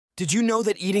Did you know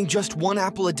that eating just one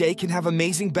apple a day can have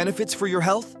amazing benefits for your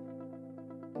health?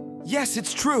 Yes,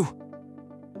 it's true.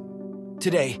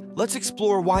 Today, let's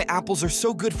explore why apples are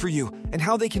so good for you and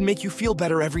how they can make you feel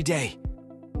better every day.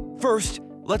 First,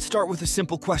 let's start with a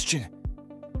simple question.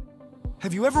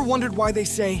 Have you ever wondered why they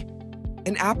say,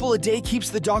 "An apple a day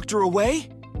keeps the doctor away"?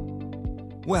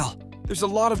 Well, there's a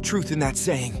lot of truth in that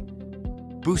saying.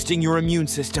 Boosting your immune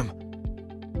system.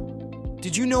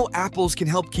 Did you know apples can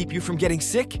help keep you from getting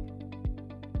sick?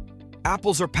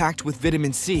 Apples are packed with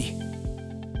vitamin C.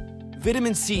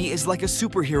 Vitamin C is like a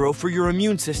superhero for your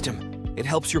immune system. It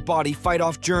helps your body fight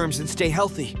off germs and stay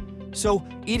healthy. So,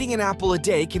 eating an apple a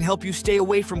day can help you stay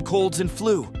away from colds and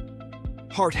flu.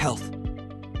 Heart health.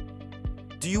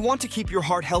 Do you want to keep your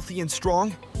heart healthy and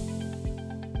strong?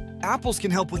 Apples can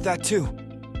help with that too.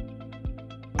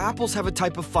 Apples have a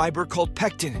type of fiber called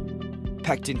pectin.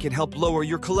 Pectin can help lower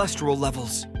your cholesterol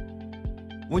levels.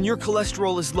 When your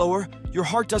cholesterol is lower, your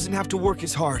heart doesn't have to work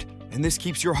as hard, and this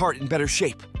keeps your heart in better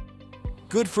shape.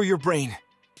 Good for your brain.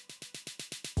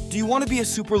 Do you want to be a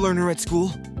super learner at school?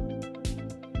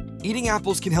 Eating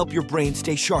apples can help your brain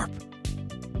stay sharp.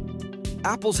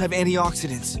 Apples have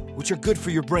antioxidants, which are good for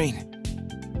your brain.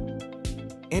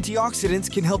 Antioxidants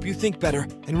can help you think better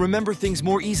and remember things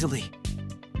more easily,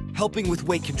 helping with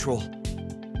weight control.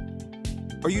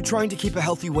 Are you trying to keep a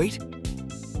healthy weight?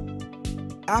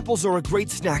 Apples are a great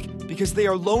snack because they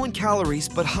are low in calories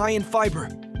but high in fiber.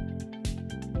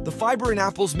 The fiber in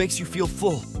apples makes you feel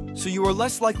full, so you are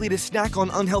less likely to snack on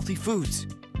unhealthy foods.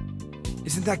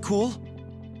 Isn't that cool?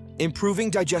 Improving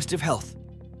digestive health.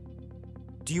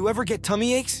 Do you ever get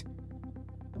tummy aches?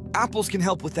 Apples can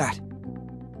help with that.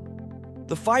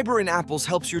 The fiber in apples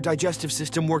helps your digestive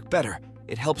system work better.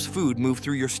 It helps food move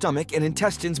through your stomach and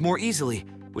intestines more easily,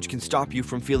 which can stop you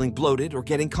from feeling bloated or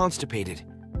getting constipated.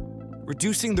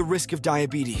 Reducing the risk of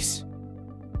diabetes.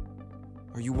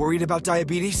 Are you worried about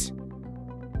diabetes?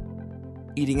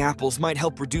 Eating apples might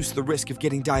help reduce the risk of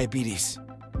getting diabetes.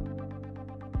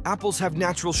 Apples have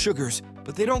natural sugars,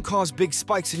 but they don't cause big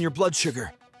spikes in your blood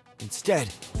sugar. Instead,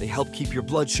 they help keep your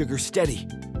blood sugar steady.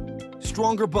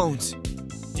 Stronger bones.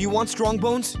 Do you want strong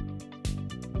bones?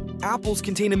 Apples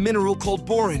contain a mineral called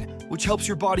boron, which helps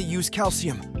your body use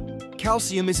calcium.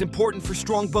 Calcium is important for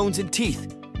strong bones and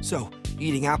teeth, so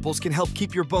eating apples can help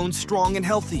keep your bones strong and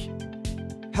healthy.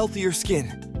 Healthier skin.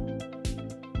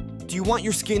 Do you want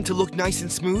your skin to look nice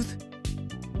and smooth?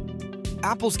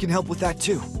 Apples can help with that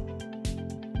too.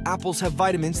 Apples have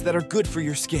vitamins that are good for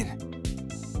your skin.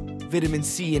 Vitamin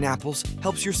C in apples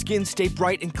helps your skin stay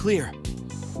bright and clear.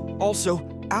 Also,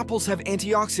 apples have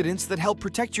antioxidants that help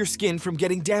protect your skin from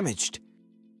getting damaged.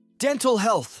 Dental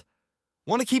health.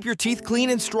 Want to keep your teeth clean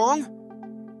and strong?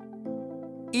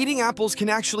 Eating apples can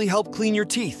actually help clean your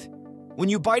teeth. When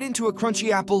you bite into a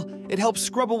crunchy apple, it helps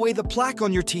scrub away the plaque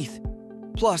on your teeth.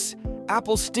 Plus,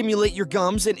 apples stimulate your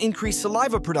gums and increase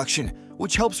saliva production,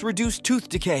 which helps reduce tooth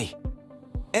decay.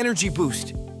 Energy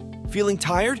boost. Feeling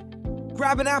tired?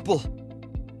 Grab an apple.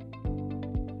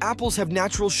 Apples have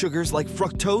natural sugars like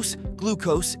fructose,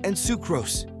 glucose, and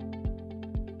sucrose.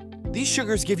 These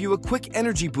sugars give you a quick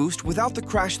energy boost without the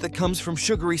crash that comes from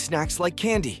sugary snacks like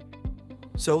candy.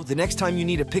 So, the next time you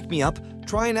need a pick-me-up,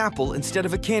 try an apple instead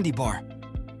of a candy bar.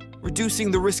 Reducing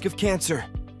the risk of cancer.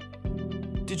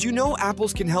 Did you know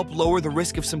apples can help lower the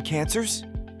risk of some cancers?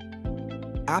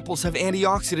 Apples have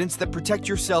antioxidants that protect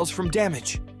your cells from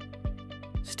damage.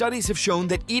 Studies have shown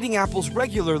that eating apples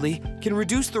regularly can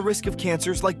reduce the risk of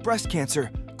cancers like breast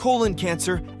cancer, colon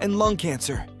cancer, and lung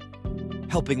cancer,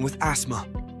 helping with asthma.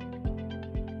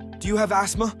 Do you have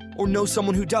asthma or know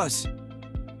someone who does?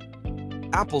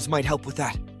 Apples might help with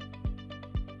that.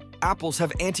 Apples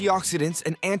have antioxidants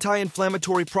and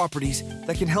anti-inflammatory properties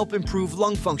that can help improve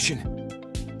lung function.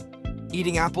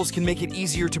 Eating apples can make it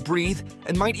easier to breathe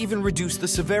and might even reduce the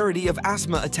severity of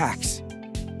asthma attacks.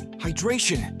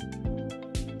 Hydration.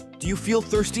 Do you feel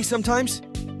thirsty sometimes?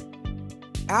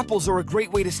 Apples are a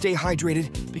great way to stay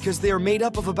hydrated because they are made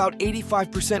up of about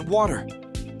 85% water.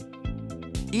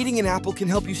 Eating an apple can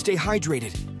help you stay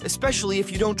hydrated, especially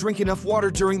if you don't drink enough water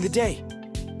during the day.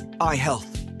 Eye health.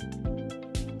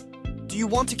 Do you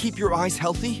want to keep your eyes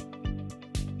healthy?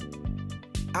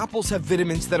 Apples have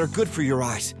vitamins that are good for your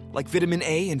eyes, like vitamin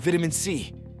A and vitamin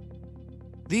C.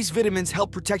 These vitamins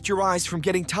help protect your eyes from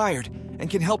getting tired and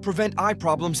can help prevent eye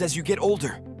problems as you get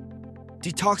older.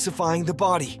 Detoxifying the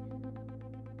body.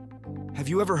 Have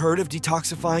you ever heard of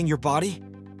detoxifying your body?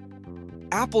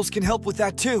 Apples can help with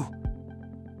that too.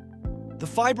 The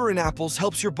fiber in apples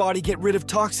helps your body get rid of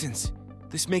toxins.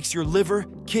 This makes your liver,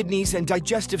 kidneys, and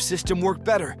digestive system work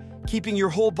better, keeping your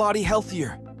whole body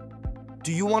healthier.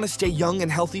 Do you want to stay young and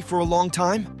healthy for a long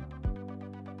time?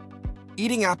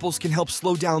 Eating apples can help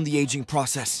slow down the aging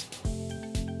process.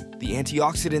 The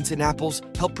antioxidants in apples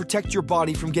help protect your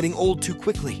body from getting old too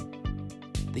quickly.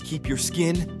 They keep your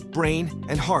skin, brain,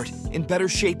 and heart in better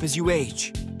shape as you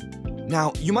age.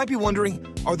 Now, you might be wondering,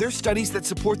 are there studies that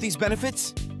support these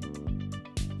benefits?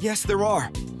 Yes, there are.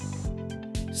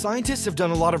 Scientists have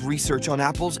done a lot of research on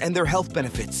apples and their health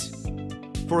benefits.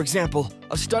 For example,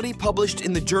 a study published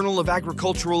in the Journal of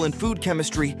Agricultural and Food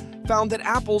Chemistry found that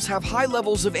apples have high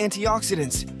levels of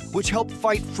antioxidants, which help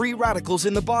fight free radicals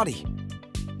in the body.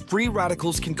 Free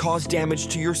radicals can cause damage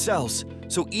to your cells,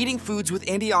 so eating foods with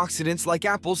antioxidants like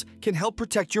apples can help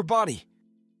protect your body.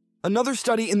 Another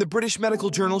study in the British Medical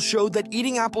Journal showed that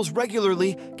eating apples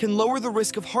regularly can lower the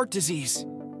risk of heart disease.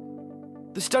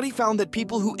 The study found that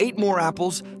people who ate more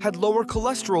apples had lower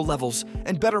cholesterol levels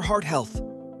and better heart health.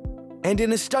 And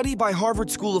in a study by Harvard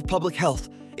School of Public Health,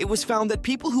 it was found that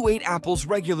people who ate apples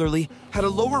regularly had a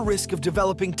lower risk of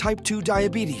developing type 2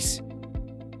 diabetes.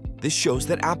 This shows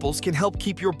that apples can help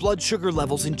keep your blood sugar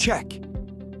levels in check.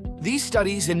 These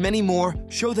studies and many more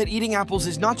show that eating apples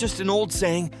is not just an old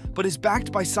saying, but is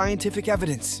backed by scientific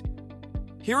evidence.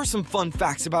 Here are some fun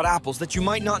facts about apples that you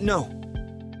might not know.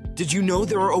 Did you know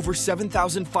there are over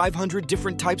 7,500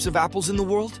 different types of apples in the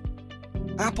world?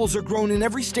 Apples are grown in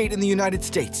every state in the United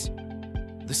States.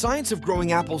 The science of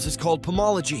growing apples is called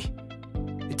pomology.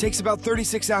 It takes about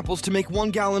 36 apples to make 1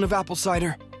 gallon of apple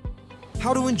cider.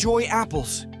 How to enjoy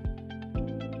apples.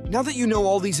 Now that you know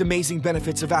all these amazing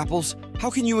benefits of apples, how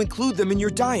can you include them in your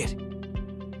diet?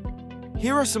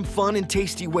 Here are some fun and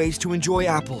tasty ways to enjoy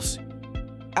apples.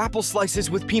 Apple slices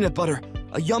with peanut butter,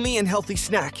 a yummy and healthy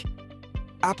snack.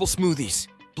 Apple smoothies.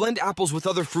 Blend apples with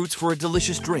other fruits for a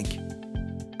delicious drink.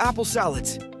 Apple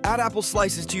salads. Add apple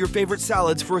slices to your favorite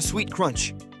salads for a sweet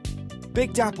crunch.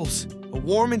 Baked apples. A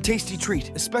warm and tasty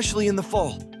treat, especially in the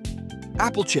fall.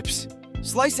 Apple chips.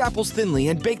 Slice apples thinly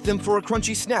and bake them for a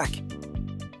crunchy snack.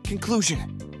 Conclusion.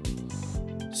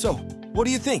 So, what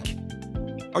do you think?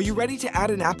 Are you ready to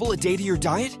add an apple a day to your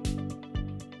diet?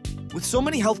 With so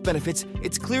many health benefits,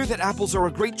 it's clear that apples are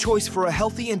a great choice for a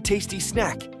healthy and tasty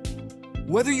snack.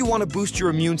 Whether you want to boost your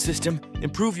immune system,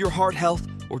 improve your heart health,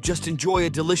 or just enjoy a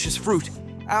delicious fruit,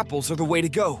 apples are the way to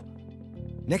go.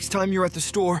 Next time you're at the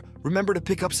store, remember to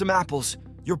pick up some apples.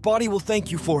 Your body will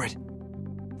thank you for it.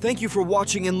 Thank you for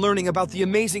watching and learning about the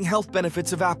amazing health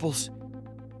benefits of apples.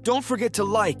 Don't forget to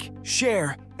like,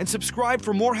 share, and subscribe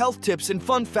for more health tips and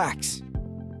fun facts.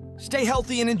 Stay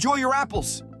healthy and enjoy your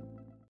apples!